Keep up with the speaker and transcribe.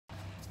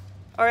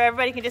Or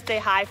everybody can just say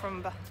hi from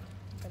over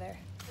there.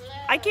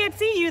 I can't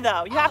see you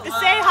though. You have to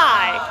say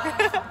hi.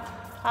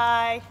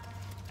 Hi.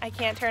 I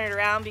can't turn it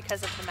around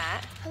because of the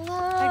mat. Hello.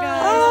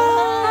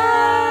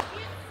 Hi guys.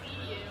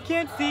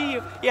 Can't see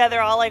you. Yeah,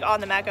 they're all like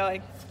on the mat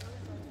going,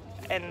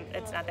 and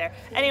it's not there.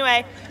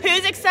 Anyway,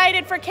 who's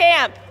excited for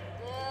camp?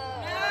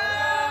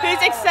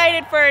 Who's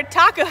excited for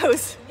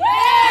tacos?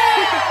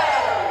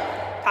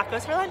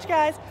 Tacos for lunch,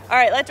 guys. All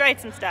right, let's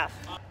write some stuff.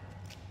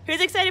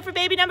 Who's excited for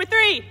baby number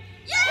 3?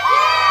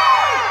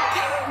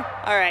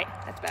 All right,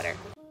 that's better.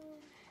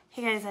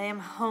 Hey guys, I am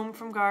home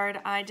from guard.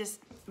 I just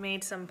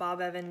made some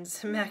Bob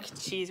Evans mac and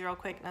cheese real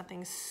quick.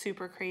 Nothing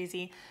super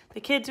crazy. The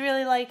kids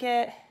really like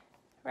it,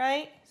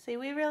 right? Say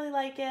we really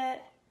like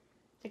it.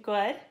 Is it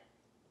good?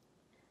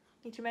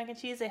 Eat your mac and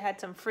cheese. They had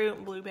some fruit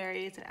and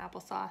blueberries and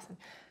applesauce, and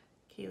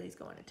Kaylee's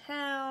going to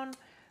town.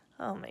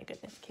 Oh my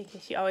goodness,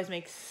 KK, she always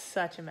makes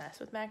such a mess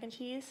with mac and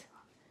cheese.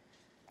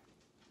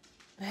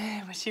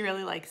 But she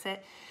really likes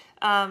it.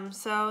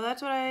 So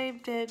that's what I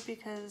did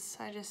because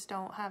I just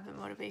don't have the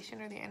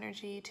motivation or the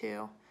energy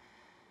to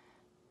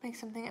make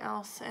something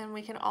else, and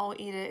we can all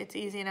eat it. It's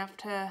easy enough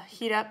to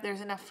heat up. There's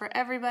enough for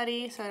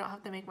everybody, so I don't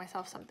have to make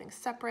myself something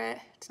separate.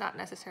 It's not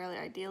necessarily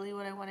ideally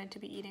what I wanted to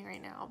be eating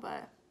right now,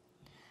 but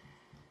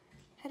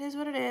it is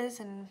what it is,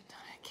 and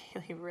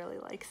Kaylee really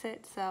likes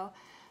it. So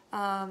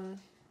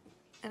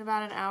in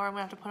about an hour, I'm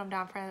gonna have to put him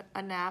down for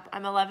a nap.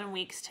 I'm 11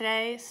 weeks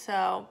today,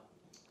 so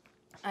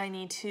I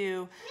need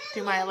to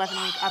do my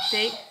 11-week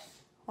update.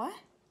 What?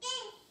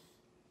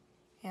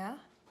 Yeah?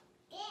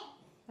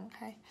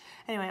 Okay.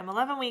 Anyway, I'm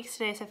 11 weeks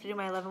today, so I have to do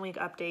my 11-week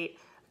update.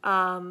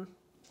 And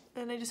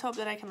I just hope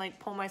that I can like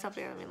pull myself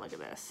together. I mean, look at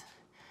this.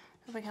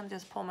 I hope I can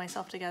just pull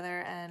myself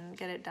together and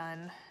get it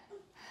done.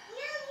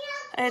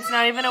 It's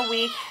not even a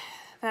week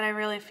that I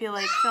really feel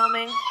like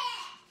filming.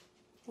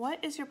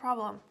 What is your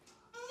problem?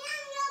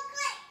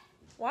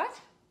 What?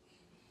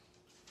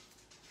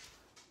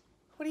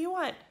 What do you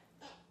want?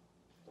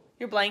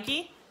 Your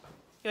blankie?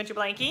 You want your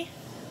blankie?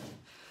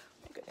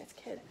 My goodness,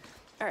 kid.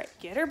 All right,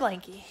 get her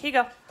blankie. Here you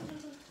go.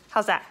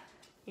 How's that?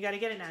 You gotta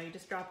get it now. You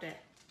just dropped it.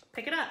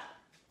 Pick it up.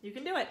 You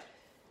can do it.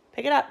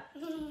 Pick it up.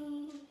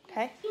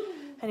 Okay?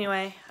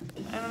 Anyway,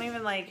 I don't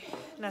even like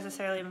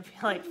necessarily even feel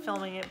like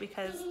filming it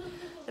because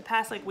the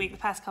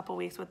past couple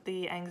weeks with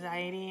the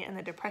anxiety and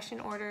the depression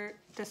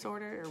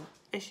disorder or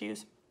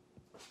issues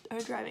are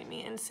driving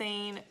me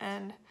insane,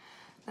 and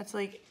that's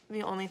like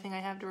the only thing I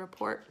have to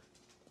report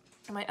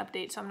in my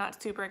update, so I'm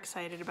not super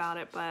excited about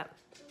it, but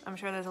I'm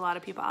sure there's a lot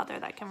of people out there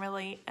that can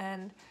relate,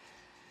 and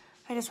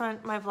I just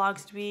want my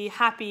vlogs to be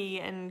happy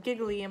and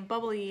giggly and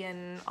bubbly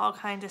and all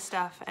kinds of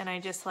stuff, and I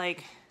just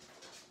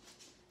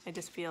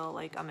feel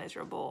like a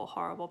miserable,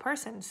 horrible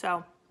person.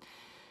 So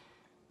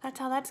that's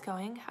how that's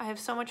going. I have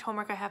so much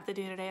homework I have to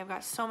do today. I've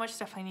got so much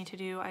stuff I need to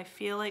do. I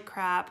feel like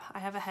crap. I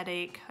have a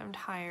headache. I'm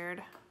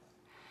tired.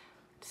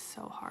 It's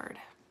so hard.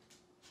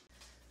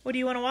 What do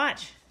you want to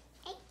watch?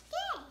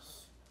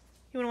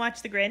 You want to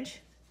watch The Grinch?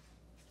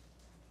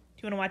 Do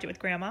you want to watch it with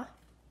Grandma?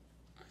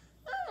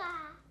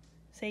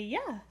 Say yeah.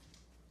 You want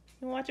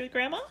to watch it with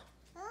Grandma?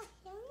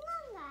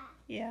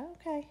 Yeah,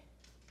 okay.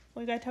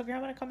 Well, you gotta tell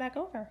Grandma to come back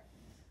over.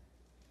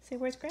 Say,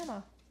 where's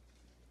Grandma?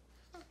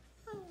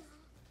 You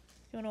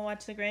want to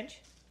watch The Grinch?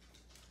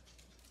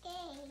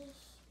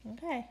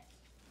 Okay.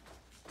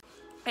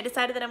 I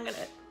decided that I'm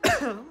gonna,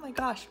 oh my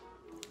gosh,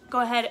 go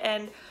ahead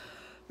and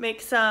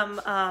make some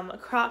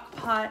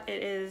Crockpot.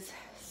 It is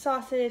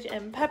sausage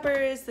and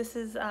peppers. This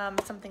is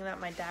something that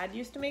my dad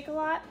used to make a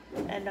lot,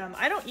 and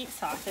I don't eat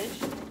sausage,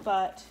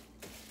 but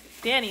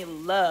Danny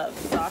loves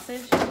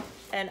sausage,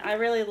 and I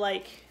really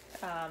like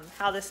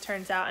how this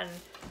turns out. And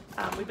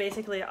we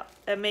basically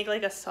make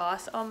like a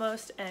sauce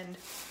almost, and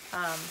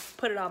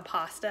put it on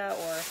pasta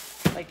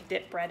or like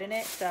dip bread in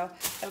it. So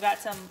I've got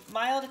some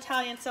mild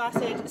Italian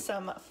sausage,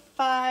 some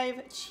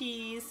 5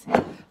 cheese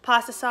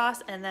pasta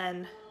sauce, and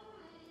then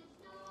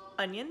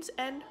onions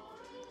and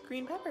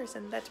green peppers,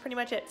 and that's pretty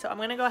much it. So I'm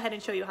gonna go ahead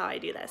and show you how I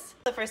do this.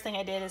 The first thing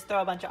I did is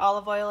throw a bunch of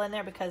olive oil in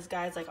there because,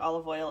 guys, like,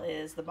 olive oil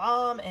is the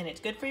bomb and it's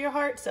good for your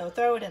heart, so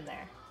throw it in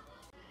there.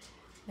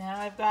 Now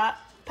I've got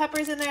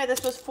peppers in there.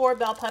 This was 4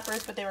 bell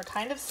peppers, but they were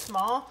kind of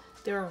small.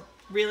 They were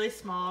really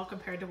small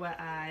compared to what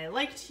I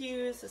like to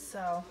use,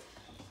 so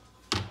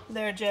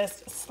they're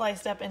just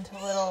sliced up into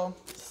little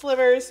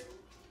slivers,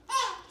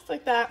 just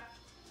like that.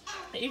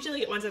 I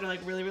usually get ones that are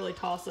like really, really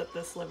tall so that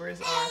the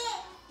slivers are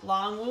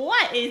long.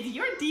 What is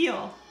your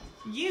deal?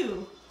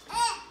 You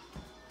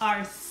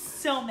are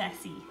so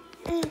messy.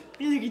 Look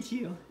at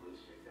you.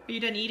 Are you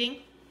done eating?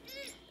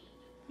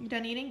 You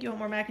done eating? Do you want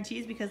more mac and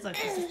cheese? Because look,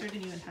 your sister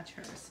didn't even touch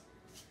hers.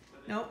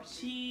 Nope,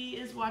 she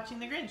is watching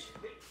The Grinch.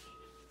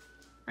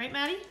 Right,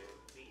 Maddie?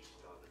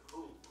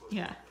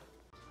 Yeah.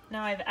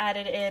 Now I've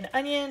added in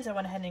onions. I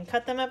went ahead and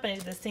cut them up, and I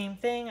did the same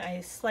thing.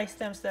 I sliced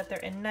them so that they're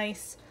in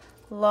nice,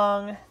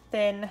 long,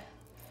 thin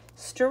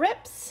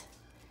strips.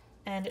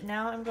 And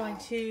now I'm going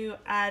to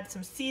add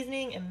some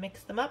seasoning and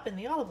mix them up in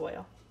the olive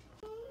oil.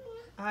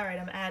 All right,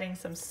 I'm adding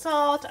some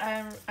salt.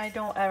 I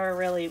don't ever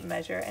really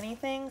measure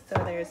anything,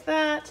 so there's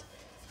that.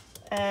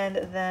 And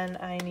then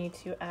I need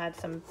to add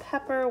some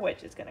pepper,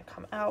 which is gonna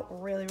come out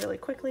really, really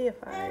quickly if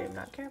I'm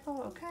not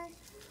careful. Okay,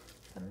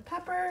 some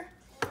pepper.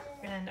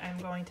 And I'm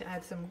going to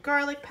add some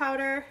garlic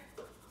powder,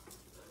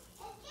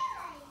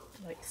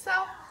 like so,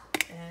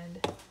 and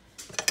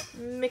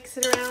mix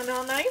it around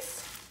all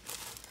nice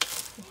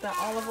with the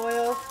olive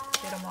oil.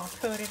 Get them all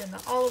coated in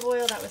the olive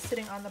oil that was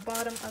sitting on the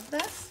bottom of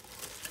this.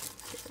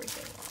 Get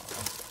everything all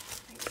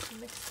nice and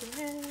mixed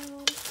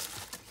around.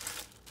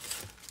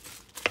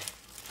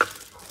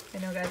 I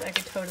know, guys, I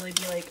could totally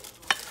be like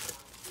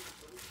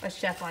a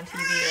chef on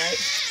TV, right?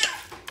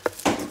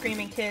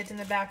 Screaming kids in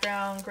the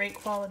background, great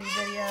quality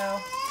video.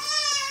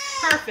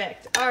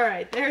 Perfect. All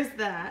right, there's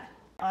that.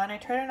 I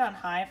turn it on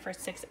high for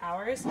 6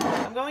 hours.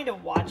 I'm going to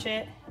watch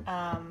it.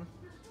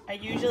 I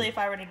usually, if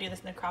I were to do this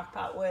in the crock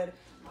pot, would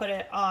put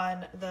it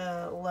on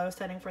the low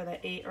setting for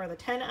the 8 or the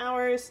 10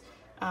 hours,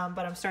 but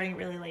I'm starting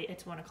really late.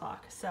 It's 1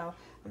 o'clock, so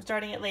I'm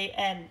starting it late,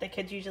 and the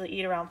kids usually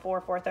eat around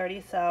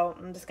 4:30, so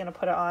I'm just gonna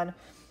put it on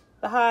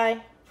the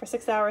high for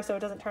 6 hours so it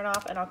doesn't turn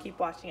off, and I'll keep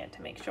watching it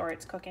to make sure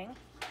it's cooking.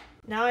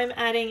 Now I'm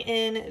adding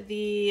in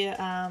the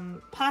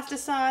pasta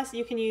sauce.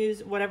 You can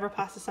use whatever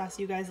pasta sauce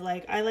you guys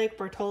like. I like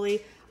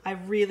Bertolli. I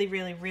really,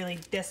 really, really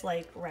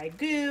dislike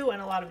ragu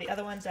and a lot of the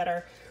other ones that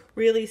are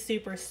really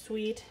super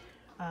sweet.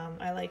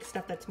 I like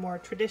stuff that's more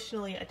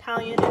traditionally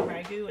Italian, and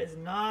ragu is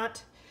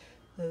not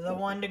the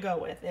one to go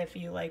with if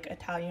you like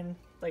Italian,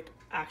 like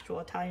actual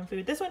Italian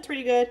food. This one's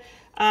pretty good.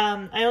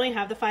 I only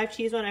have the 5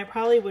 cheese one. I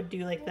probably would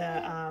do like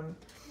the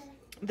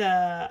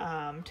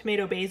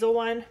tomato basil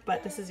one,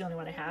 but this is the only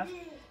one I have.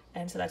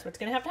 And so that's what's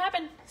gonna have to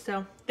happen.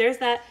 So there's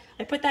that.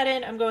 I put that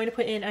in. I'm going to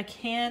put in a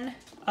can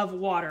of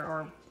water,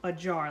 or a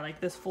jar, like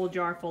this full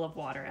jar full of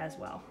water as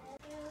well.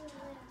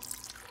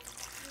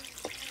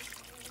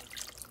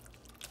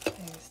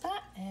 There's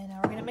that. And now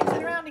we're gonna mix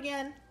it around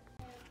again.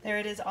 There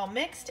it is, all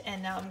mixed.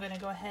 And now I'm gonna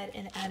go ahead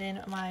and add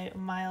in my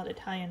mild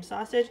Italian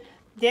sausage.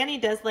 Danny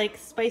does like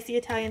spicy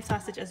Italian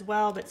sausage as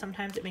well, but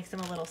sometimes it makes him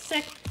a little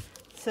sick.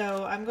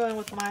 So I'm going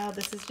with mild.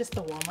 This is just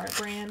the Walmart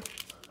brand.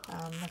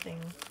 Nothing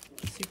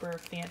super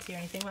fancy or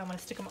anything, but I'm gonna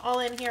stick them all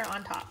in here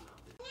on top.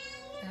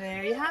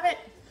 There you have it.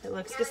 It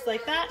looks just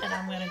like that, and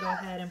I'm gonna go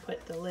ahead and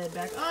put the lid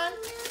back on,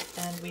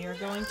 and we are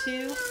going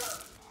to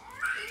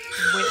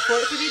wait for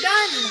it to be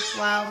done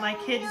while my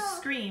kids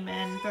scream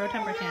and throw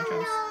temper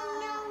tantrums.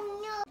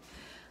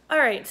 All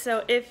right,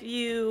 so if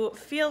you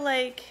feel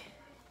like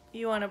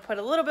you want to put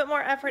a little bit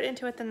more effort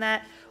into it than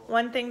that,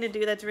 one thing to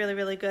do that's really,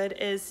 really good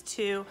is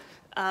to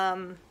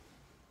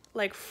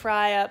like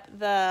fry up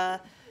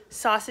the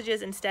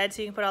sausages instead,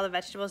 so you can put all the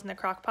vegetables in the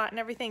crock pot and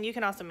everything. You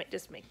can also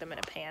just make them in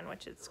a pan,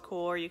 which is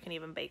cool, or you can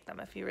even bake them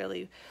if you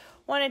really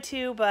wanted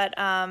to, but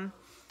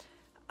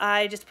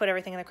I just put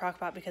everything in the crock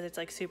pot because it's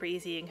like super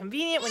easy and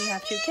convenient when you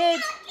have 2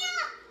 kids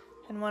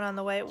and one on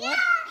the way. What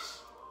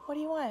do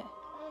you want?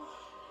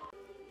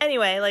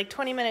 Anyway, like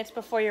 20 minutes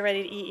before you're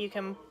ready to eat, you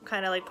can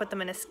kind of like put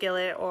them in a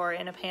skillet or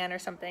in a pan or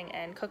something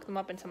and cook them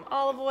up in some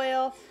olive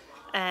oil,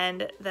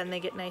 and then they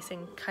get nice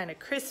and kind of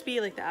crispy,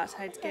 like the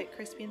outsides get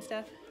crispy and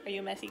stuff. Are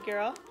you a messy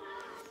girl?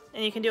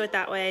 And you can do it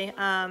that way.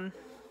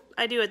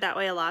 I do it that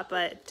way a lot,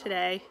 but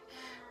today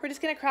we're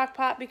just gonna crock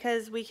pot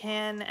because we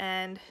can,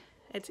 and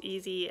it's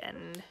easy,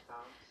 and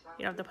you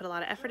don't have to put a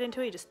lot of effort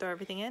into it. You just throw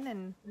everything in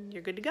and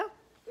you're good to go.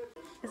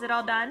 Is it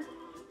all done?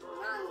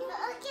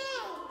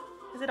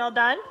 Is it all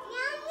done?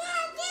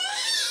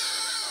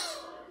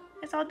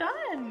 It's all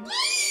done.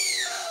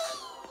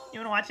 You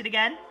wanna watch it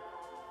again?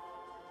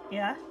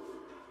 Yeah?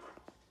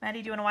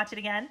 Maddie, do you wanna watch it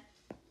again?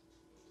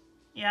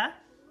 Yeah?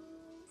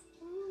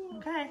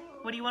 Okay,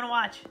 what do you want to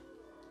watch?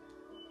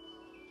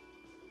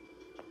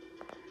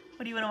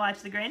 What do you want to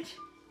watch, The Grinch?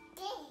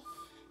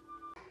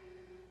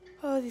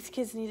 Oh, these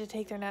kids need to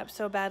take their naps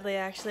so badly. I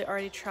actually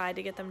already tried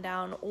to get them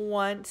down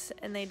once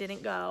and they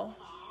didn't go.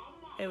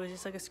 It was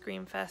just like a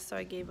scream fest, so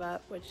I gave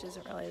up, which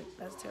isn't really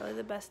necessarily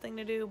the best thing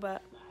to do,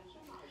 but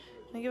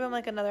I'm gonna give them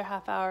like another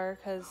half hour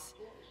because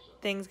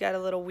things got a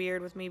little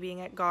weird with me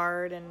being at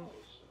guard and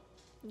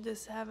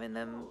just having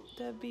them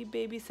to be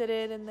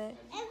babysitted, and they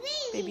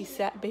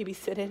babysat,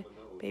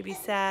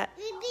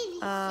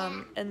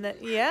 and then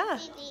yeah.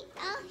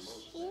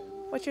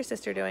 What's your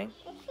sister doing?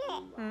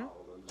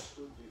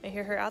 I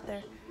hear her out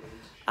there.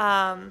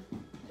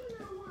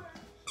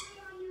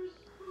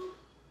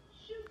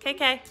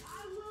 KK,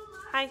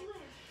 hi.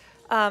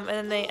 And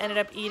then they ended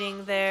up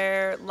eating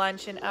their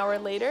lunch an hour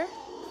later,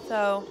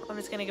 so I'm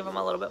just gonna give them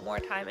a little bit more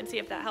time and see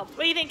if that helps.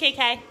 What do you think,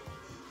 KK?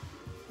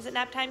 Is it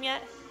nap time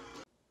yet?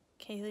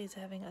 Kaylee's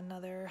having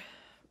another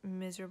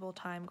miserable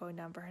time going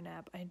down for her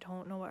nap. I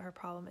don't know what her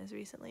problem is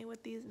recently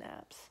with these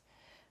naps.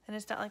 And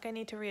it's not like I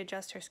need to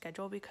readjust her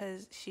schedule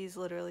because she's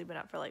literally been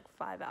up for like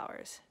 5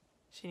 hours.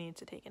 She needs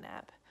to take a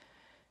nap.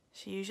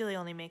 She usually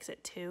only makes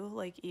it 2,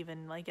 like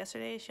even like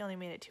yesterday she only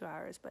made it 2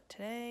 hours, but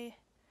today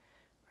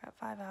we're at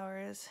 5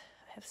 hours.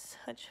 I have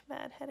such a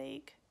bad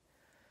headache.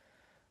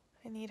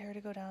 I need her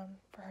to go down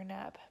for her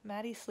nap.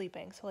 Maddie's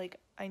sleeping, so like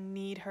I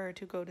need her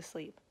to go to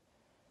sleep.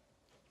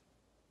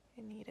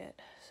 I need it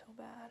so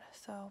bad.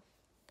 So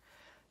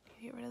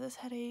Get rid of this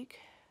headache.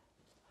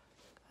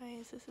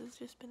 Guys, this has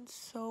just been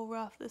so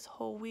rough. This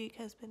whole week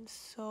has been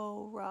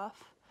so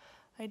rough.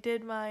 I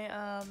did my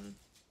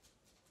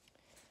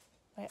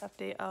my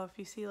update. Oh, if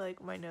you see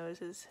like my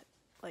nose is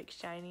like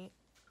shiny,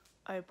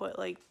 I put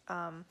like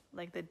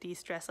the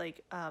de-stress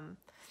like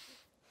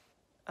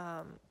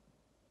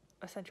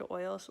essential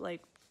oils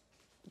like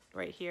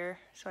right here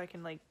so I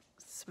can like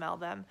smell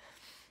them.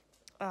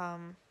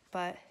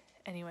 But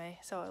anyway,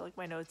 so like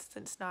my nose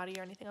isn't snotty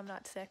or anything. I'm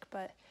not sick,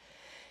 but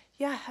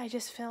yeah, I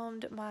just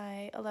filmed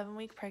my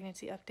 11-week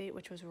pregnancy update,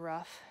 which was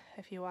rough.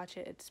 If you watch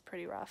it, it's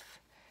pretty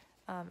rough.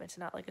 It's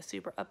not like a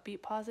super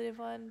upbeat positive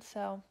one,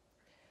 so,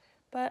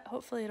 but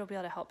hopefully it'll be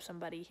able to help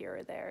somebody here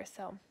or there,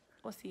 so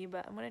we'll see.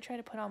 But I'm going to try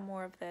to put on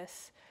more of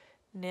this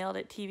Nailed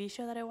It TV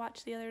show that I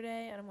watched the other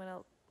day, and I'm going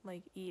to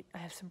like eat, I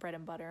have some bread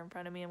and butter in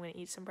front of me. I'm going to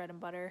eat some bread and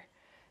butter,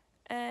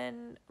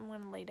 and I'm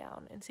going to lay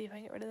down and see if I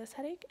can get rid of this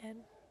headache, and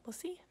we'll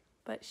see.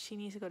 But she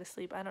needs to go to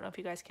sleep. I don't know if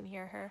you guys can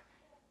hear her.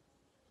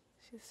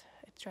 It's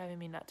driving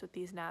me nuts with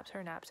these naps.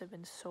 Her naps have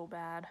been so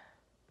bad.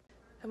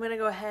 I'm gonna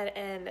go ahead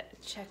and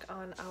check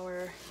on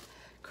our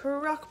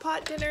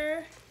Crockpot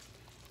dinner.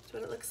 That's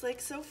what it looks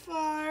like so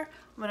far.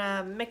 I'm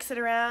gonna mix it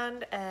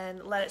around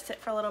and let it sit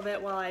for a little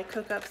bit while I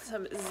cook up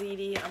some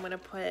ziti. I'm gonna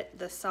put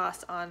the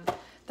sauce on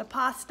the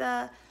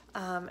pasta,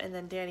 and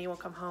then Danny will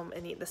come home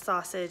and eat the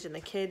sausage, and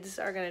the kids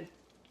are gonna,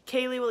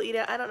 Kaylee will eat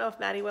it. I don't know if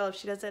Maddie will. If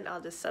she doesn't, I'll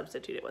just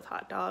substitute it with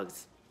hot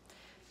dogs.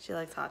 She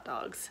likes hot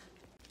dogs.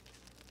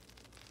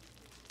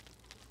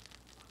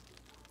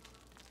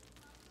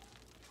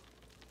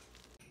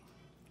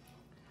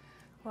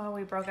 Well,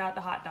 we broke out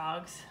the hot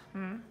dogs.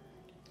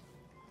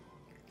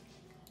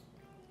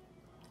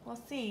 We'll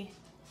see.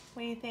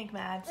 What do you think,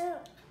 Mads? Is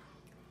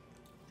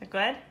it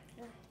good?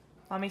 Yeah.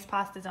 Mommy's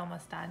pasta's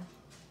almost done.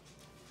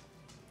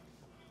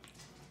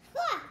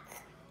 Fork.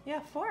 Yeah,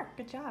 fork.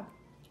 Good job.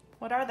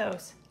 What are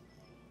those?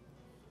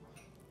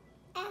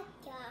 Hot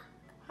dog.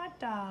 Hot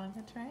dog.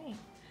 That's right.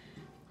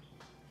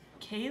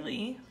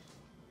 Kaylee,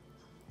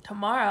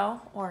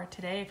 tomorrow, or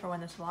today for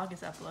when this vlog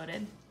is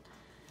uploaded,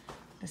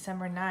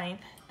 December 9th,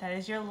 that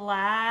is your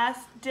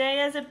last day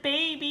as a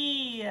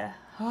baby.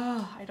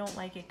 Oh, I don't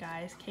like it,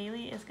 guys.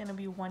 Kaylee is gonna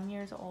be 1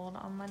 year old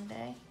on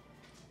Monday.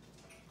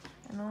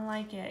 I don't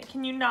like it.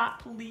 Can you not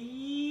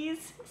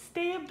please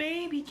stay a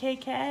baby,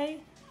 KK?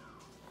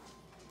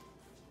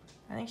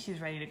 I think she's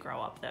ready to grow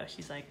up though.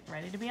 She's like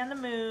ready to be on the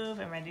move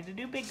and ready to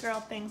do big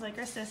girl things like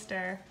her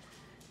sister.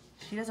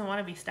 She doesn't want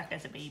to be stuck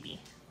as a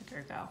baby. Look at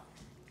her go.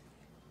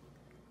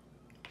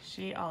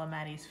 She ate all of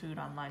Maddie's food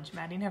on lunch.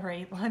 Maddie never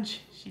ate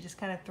lunch. She just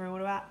kind of threw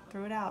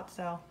it out.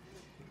 So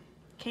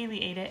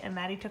Kaylee ate it, and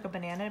Maddie took a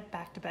banana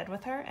back to bed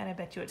with her, and I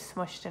bet you it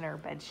smushed in her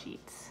bed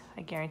sheets.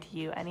 I guarantee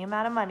you, any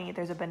amount of money,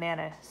 there's a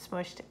banana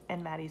smushed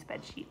in Maddie's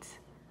bed sheets.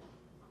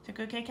 Is it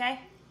good, KK? Do you want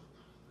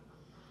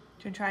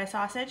to try a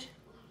sausage?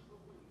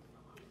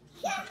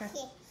 You want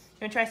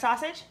to try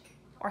sausage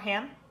or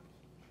ham?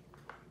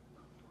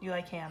 You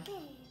like ham? Do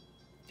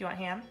you want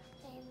ham?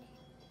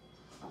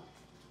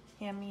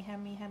 Hammy,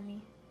 hammy,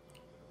 hammy.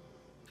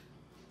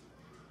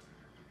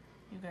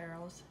 You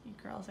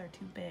girls are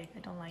too big. I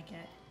don't like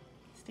it.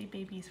 Stay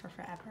babies for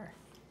forever.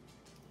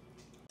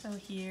 So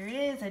here it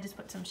is. I just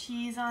put some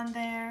cheese on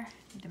there.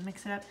 Need to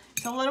mix it up.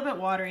 It's a little bit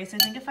watery, so I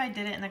think if I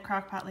did it in the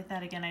crock pot like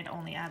that again, I'd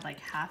only add like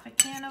half a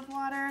can of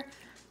water,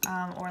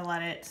 or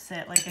let it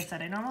sit. Like I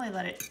said, I normally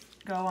let it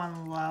go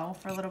on low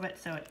for a little bit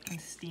so it can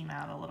steam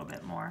out a little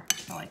bit more.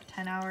 So like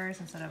 10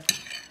 hours instead of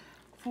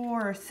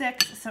 4 or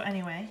 6. So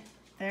anyway,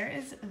 there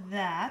is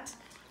that.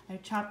 I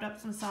chopped up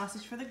some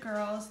sausage for the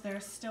girls. They're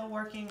still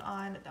working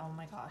on, oh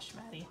my gosh,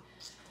 Maddie.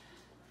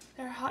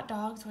 They're hot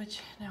dogs, which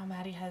now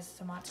Maddie has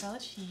some mozzarella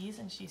cheese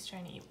and she's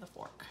trying to eat with a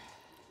fork.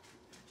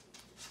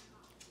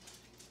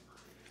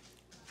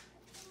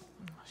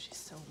 Oh, she's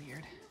so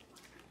weird.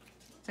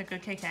 Is that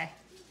good, KK?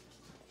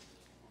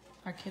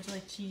 Our kids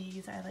like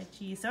cheese, I like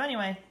cheese. So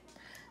anyway,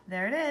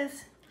 there it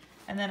is.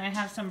 And then I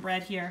have some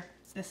bread here.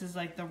 This is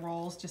like the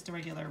rolls, just the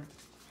regular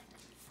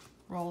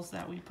rolls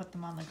that we put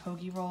them on, like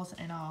hoagie rolls,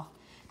 and I'll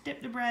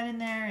dip the bread in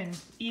there and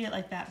eat it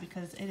like that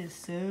because it is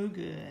so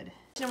good.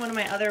 In one of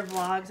my other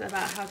vlogs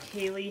about how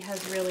Kaylee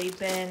has really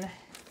been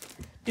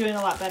doing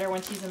a lot better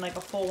when she's in like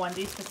a full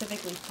onesie,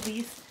 specifically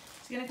fleece.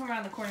 She's gonna come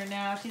around the corner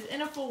now. She's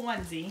in a full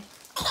onesie,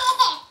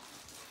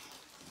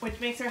 which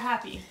makes her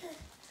happy,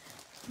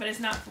 but it's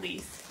not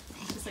fleece.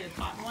 It's just like a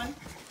cotton one.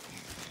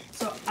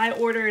 So I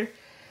ordered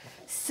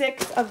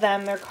 6 of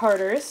them. They're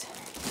Carter's.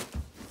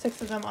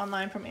 6 of them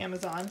online from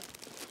Amazon.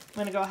 I'm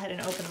going to go ahead and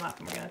open them up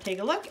and we're going to take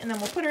a look and then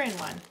we'll put her in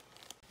one.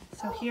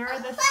 So here are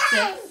the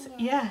 6.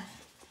 Yeah.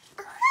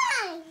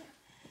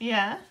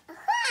 Yeah.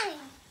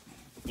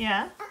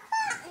 Yeah.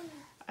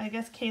 I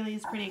guess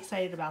Kaylee's pretty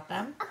excited about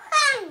them.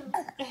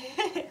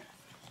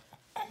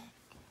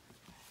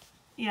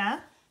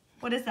 Yeah?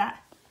 What is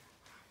that?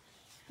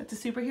 That's a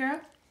superhero?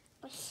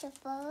 A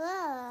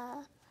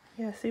superhero.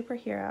 Yeah, a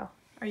superhero.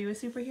 Are you a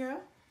superhero?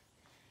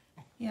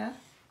 Yeah?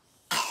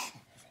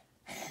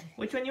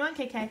 Which one you want,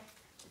 KK?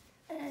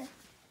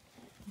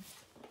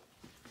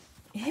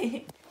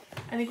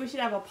 I think we should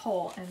have a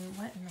poll. And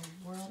what in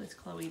the world is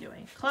Chloe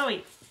doing?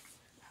 Chloe,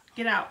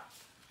 get out.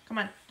 Come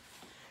on.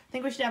 I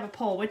think we should have a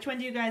poll. Which one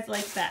do you guys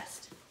like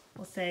best?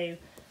 We'll say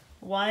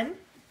 1.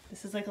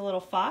 This is like a little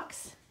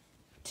fox.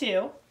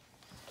 2.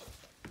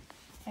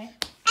 Okay.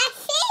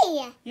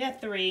 3. Yeah,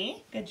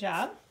 3. Good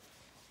job.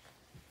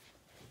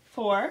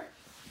 4.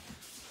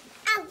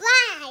 5.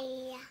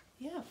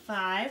 Yeah,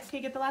 5. Okay,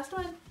 get the last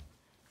one.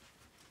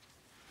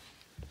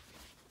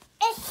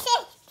 6.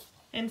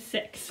 And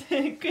 6.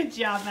 Good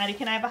job, Maddie.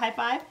 Can I have a high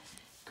five?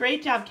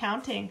 Great job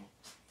counting.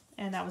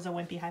 And that was a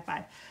wimpy high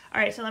five.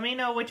 All right, so let me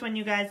know which one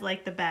you guys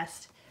like the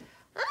best.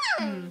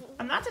 I'm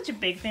not such a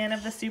big fan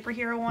of the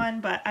superhero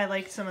one, but I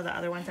like some of the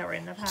other ones that were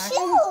in the pack.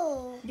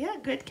 2. Yeah,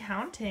 good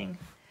counting.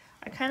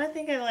 I kind of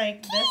think I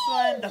like this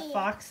one. The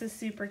fox is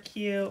super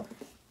cute.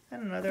 I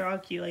don't know, they're all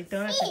cute. Like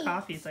donuts and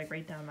coffee is like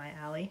right down my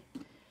alley.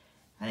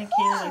 I think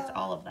Kaylee likes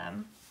all of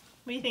them.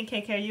 What do you think,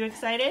 KK? Are you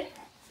excited?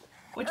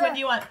 Which one do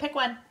you want? Pick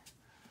one.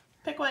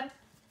 Pick one.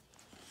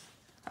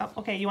 Oh,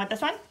 okay, you want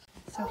this one?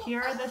 So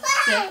here are the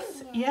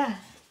 6. Yeah.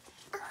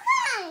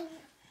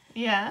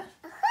 Yeah.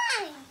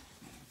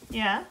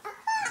 Yeah.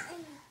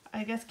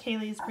 I guess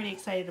Kaylee's pretty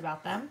excited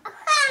about them.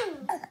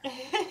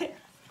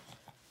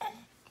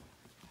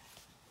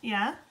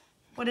 Yeah?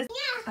 What is...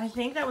 I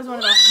think that was one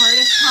of the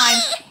hardest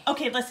times.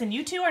 Okay, listen,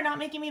 you two are not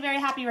making me very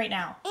happy right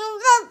now.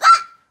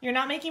 You're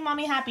not making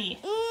mommy happy.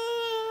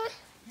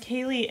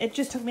 Kaylee, it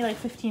just took me like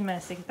 15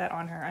 minutes to get that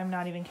on her. I'm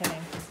not even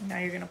kidding. Now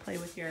you're going to play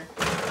with your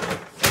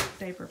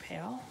diaper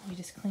pail. We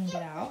just cleaned it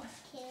out.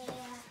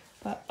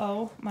 But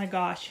oh my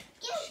gosh,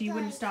 she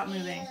wouldn't stop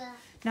moving.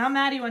 Now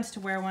Maddie wants to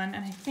wear one,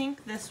 and I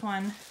think this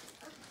one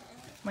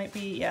might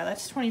be, yeah,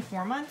 that's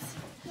 24 months.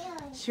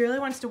 She really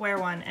wants to wear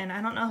one, and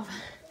I don't know if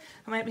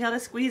I might be able to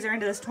squeeze her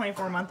into this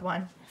 24-month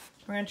one.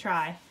 We're going to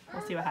try.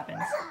 We'll see what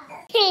happens.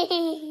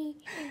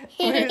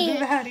 Where's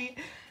Maddie?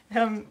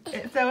 So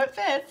it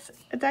fits.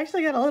 It's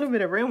actually got a little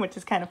bit of room, which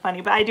is kind of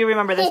funny, but I do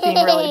remember this being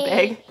really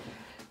big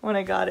when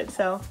I got it,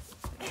 so.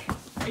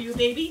 Are you a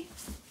baby?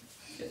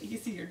 You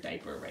can see your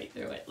diaper right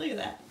through it. Look at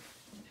that.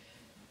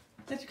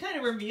 Such a kind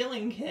of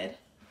revealing kid.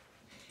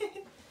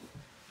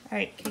 All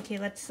right, KK,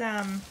 let's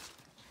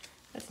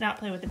not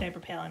play with the diaper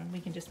pail and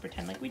we can just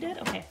pretend like we did.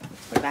 Okay,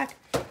 let's put it back.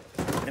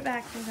 Put it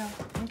back. There we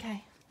go.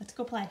 Okay, let's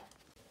go play.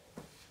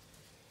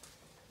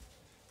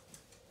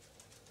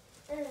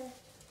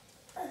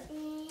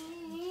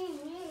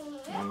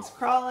 One's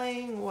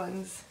crawling,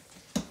 one's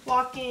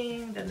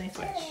walking, then they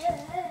switch.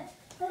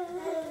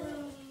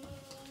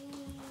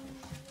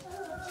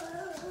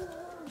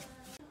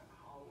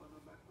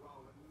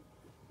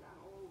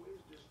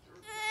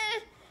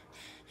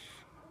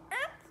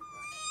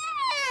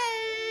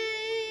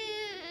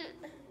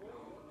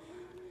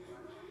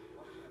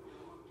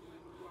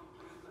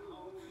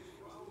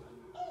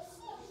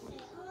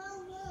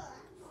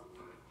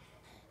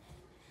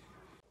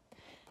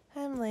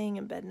 I'm laying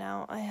in bed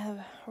now. I have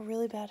a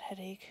really bad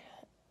headache.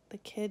 The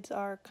kids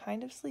are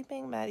kind of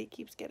sleeping. Maddie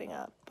keeps getting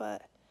up,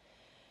 but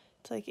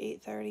it's like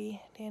 8:30.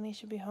 Danny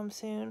should be home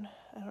soon.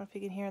 I don't know if you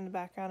can hear in the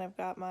background. I've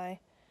got my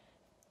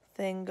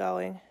thing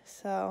going,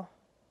 so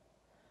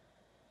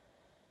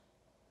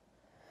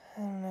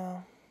I don't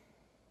know.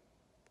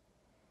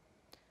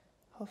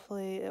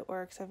 Hopefully it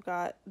works. I've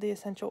got the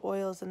essential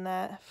oils in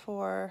that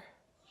for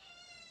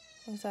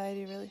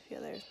anxiety relief. Yeah,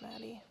 there's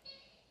Maddie.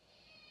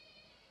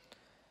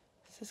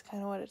 This is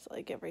kind of what it's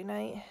like every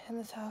night in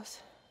this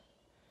house.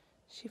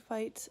 She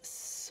fights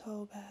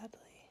so badly.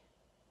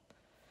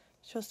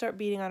 She'll start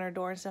beating on her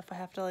door and stuff. I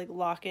have to like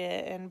lock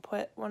it and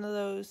put one of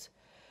those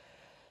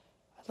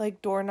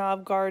like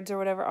doorknob guards or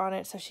whatever on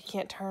it so she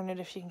can't turn it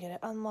if she can get it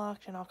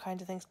unlocked and all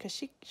kinds of things, because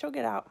she'll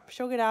get out.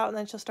 She'll get out and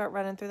then she'll start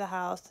running through the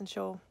house and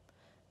she'll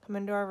come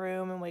into our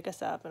room and wake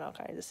us up and all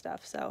kinds of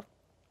stuff. So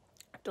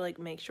I have to like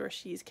make sure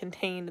she's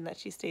contained and that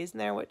she stays in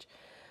there, which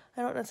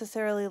I don't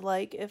necessarily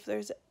like. If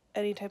there's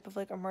any type of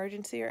like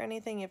emergency or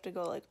anything, you have to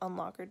go like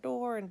unlock her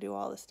door and do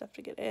all this stuff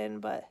to get in,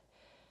 but at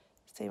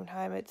the same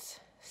time it's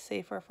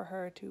safer for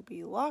her to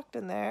be locked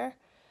in there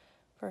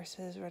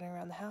versus running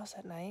around the house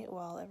at night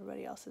while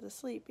everybody else is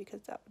asleep,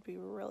 because that would be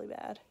really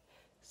bad.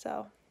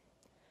 So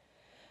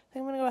I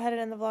think I'm gonna go ahead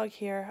and end the vlog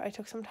here. I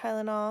took some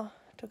Tylenol,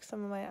 took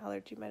some of my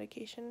allergy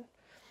medication,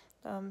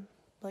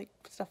 like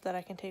stuff that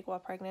I can take while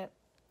pregnant.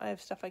 I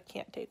have stuff I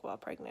can't take while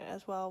pregnant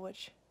as well,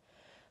 which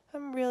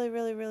I'm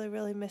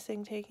really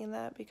missing taking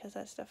that, because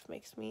that stuff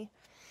makes me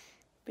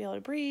be able to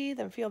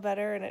breathe and feel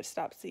better, and it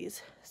stops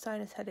these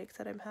sinus headaches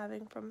that I'm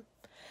having from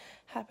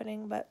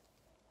happening. But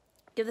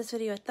give this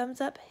video a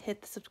thumbs up,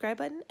 hit the subscribe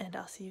button, and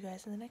I'll see you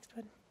guys in the next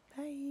one.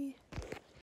 Bye!